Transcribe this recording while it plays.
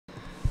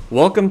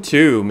Welcome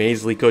to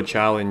May's Leetcode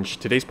Challenge.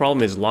 Today's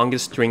problem is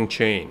longest string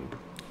chain.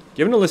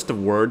 Given a list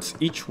of words,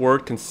 each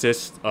word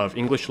consists of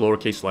English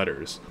lowercase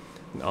letters.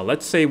 Now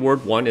let's say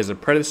word 1 is a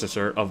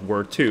predecessor of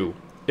word 2.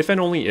 If and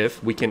only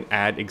if we can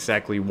add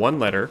exactly one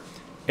letter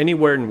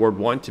anywhere in word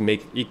 1 to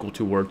make it equal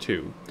to word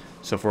 2.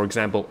 So for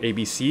example,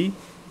 ABC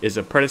is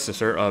a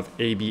predecessor of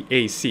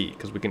ABAC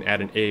because we can add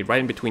an A right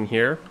in between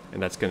here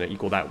and that's going to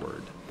equal that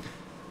word.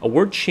 A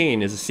word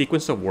chain is a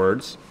sequence of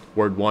words,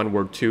 word 1,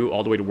 word 2,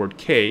 all the way to word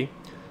K,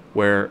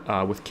 where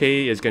with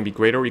K is going to be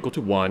greater or equal to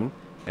 1,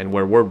 and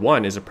where word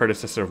 1 is a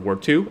predecessor of word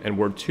 2, and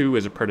word 2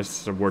 is a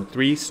predecessor of word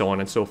 3, so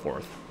on and so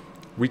forth.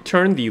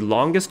 Return the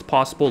longest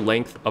possible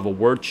length of a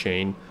word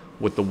chain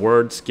with the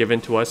words given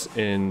to us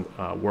in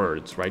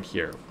words right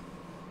here.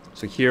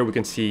 So here we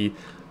can see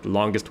the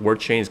longest word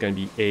chain is going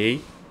to be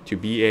A to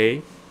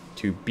BA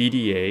to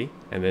BDA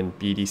and then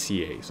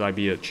BDCA. So that'd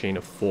be a chain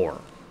of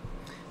 4.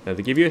 Now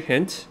to give you a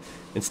hint,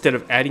 instead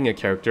of adding a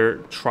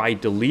character, try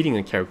deleting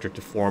a character to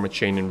form a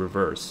chain in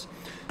reverse.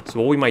 So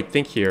what we might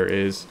think here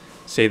is,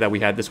 say that we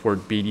had this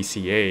word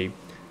BDCA,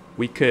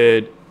 we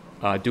could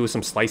do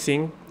some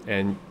slicing,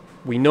 and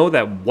we know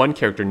that one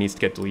character needs to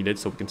get deleted,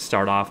 so we can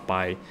start off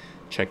by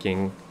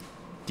checking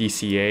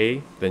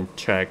DCA, then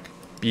check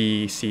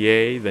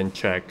BCA, then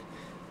check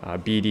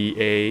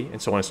BDA,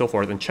 and so on and so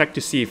forth, and check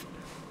to see if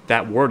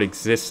that word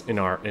exists in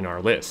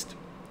our list.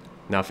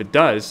 Now if it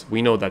does,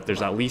 we know that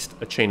there's at least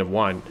a chain of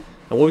 1.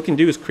 And what we can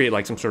do is create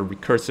like some sort of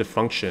recursive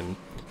function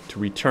to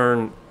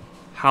return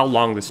how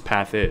long this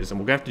path is. And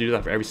we're going to have to do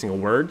that for every single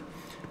word.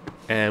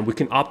 And we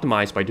can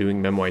optimize by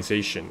doing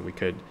memoization. We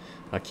could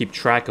keep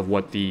track of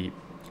what the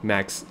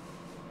max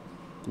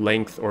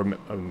length or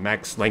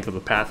max length of the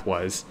path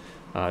was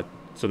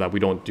so that we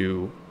don't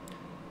do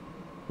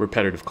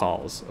repetitive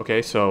calls.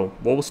 Okay, so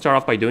what we'll start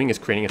off by doing is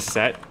creating a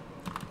set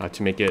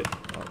to make it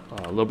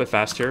a little bit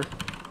faster.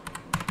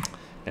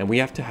 And we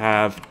have to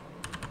have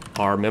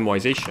our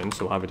memoization,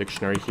 so we'll have a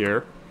dictionary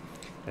here,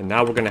 and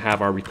now we're going to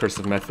have our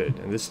recursive method,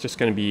 and this is just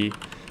going to be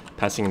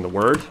passing in the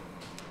word.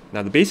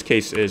 Now the base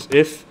case is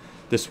if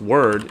this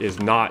word is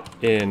not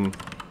in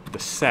the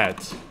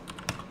set,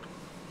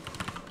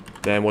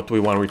 then what do we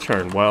want to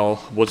return?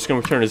 Well, we're just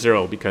going to return a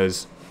 0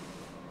 because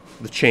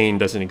the chain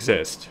doesn't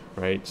exist,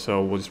 right?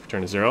 So we'll just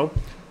return a 0.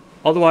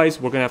 Otherwise,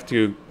 we're going to have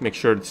to make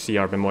sure to see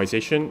our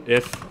memoization.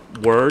 If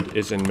word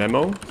is in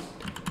memo,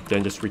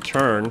 then just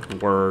return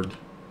word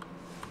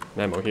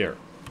memo here.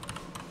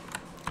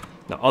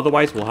 Now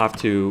otherwise we'll have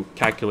to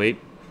calculate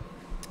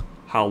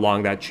how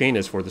long that chain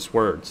is for this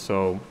word.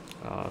 So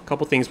a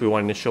couple things we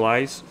want to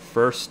initialize.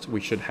 First, we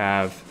should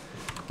have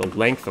the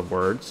length of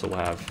word, so we'll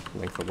have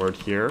length of word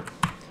here,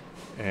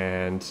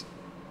 and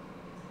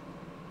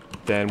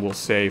then we'll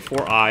say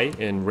for I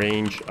in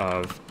range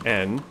of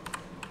n,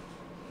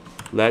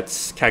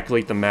 let's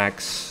calculate the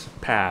max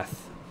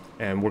path,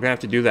 and we're gonna have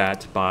to do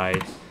that by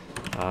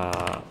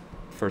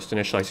first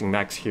initializing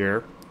max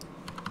here.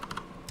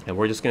 And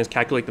we're just going to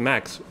calculate the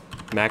max.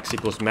 Max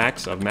equals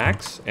max of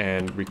max,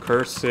 and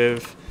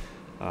recursive,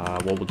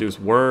 what we'll do is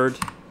word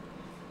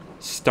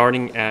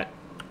starting at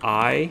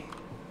I,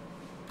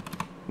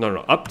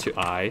 up to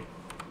I,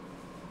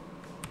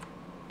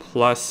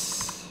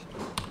 plus,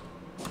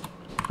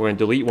 we're going to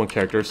delete one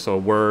character, so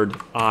word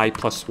I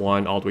plus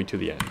 1 all the way to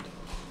the end.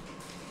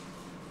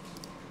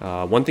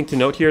 One thing to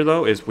note here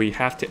though is we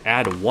have to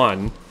add a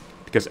 1,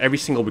 because every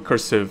single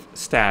recursive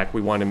stack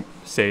we want to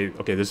say,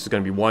 okay, this is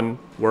going to be 1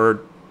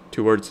 word,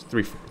 2 words,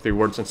 three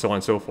words, and so on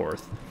and so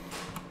forth.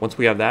 Once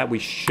we have that, we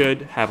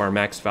should have our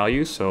max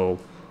value. So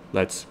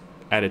let's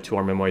add it to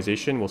our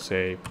memoization. We'll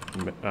say,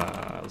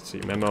 let's see,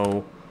 memo.word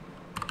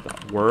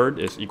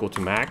is equal to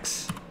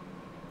max.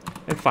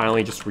 And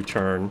finally, just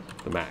return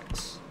the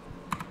max.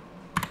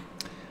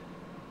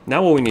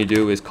 Now what we need to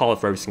do is call it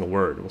for every single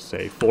word. We'll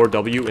say for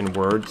W in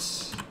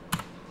words.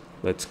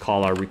 Let's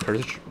call our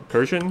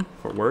recursion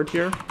for word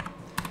here.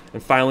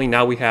 And finally,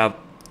 now we have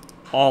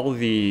all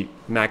the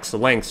max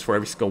lengths for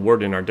every single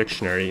word in our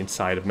dictionary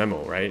inside of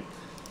memo, right?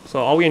 So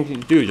all we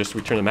need to do is just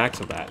return the max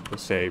of that. We'll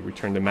say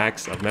return the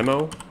max of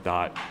memo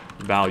dot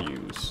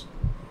values.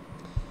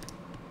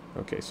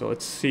 Okay, so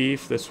let's see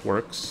if this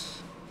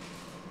works.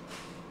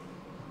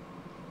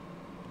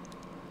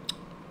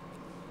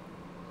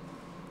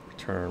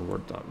 Return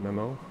word dot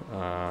memo.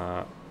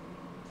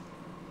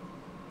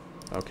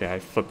 Okay, I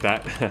flipped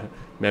that.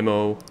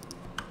 Memo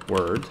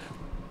word.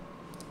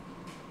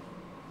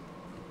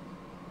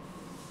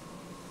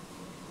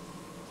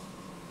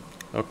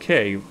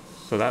 Okay,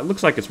 so that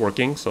looks like it's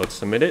working, so let's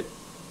submit it.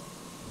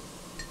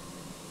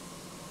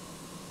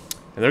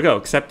 And there we go,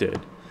 accepted.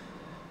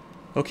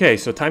 Okay,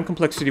 so time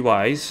complexity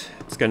wise,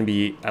 it's going to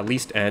be at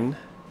least n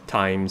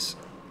times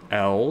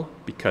L,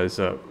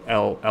 because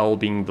L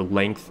being the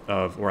length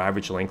of, or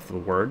average length of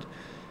the word.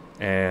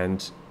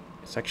 And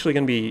it's actually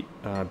going to be,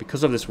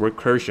 because of this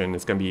recursion,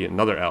 it's going to be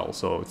another L,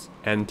 so it's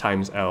n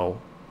times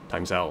L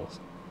times L,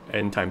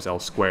 n times L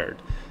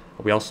squared.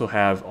 We also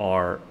have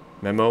our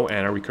memo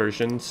and our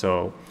recursion,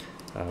 so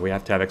we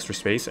have to have extra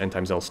space, n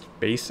times L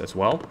space as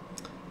well.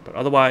 But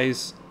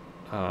otherwise,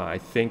 I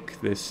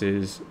think this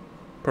is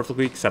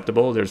perfectly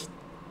acceptable. There's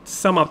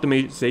some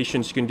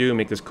optimizations you can do to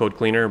make this code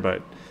cleaner,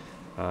 but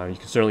you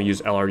can certainly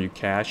use LRU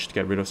cache to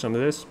get rid of some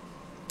of this.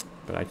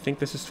 But I think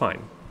this is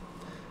fine.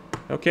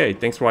 Okay,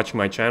 thanks for watching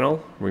my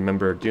channel.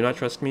 Remember, do not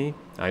trust me,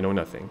 I know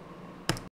nothing.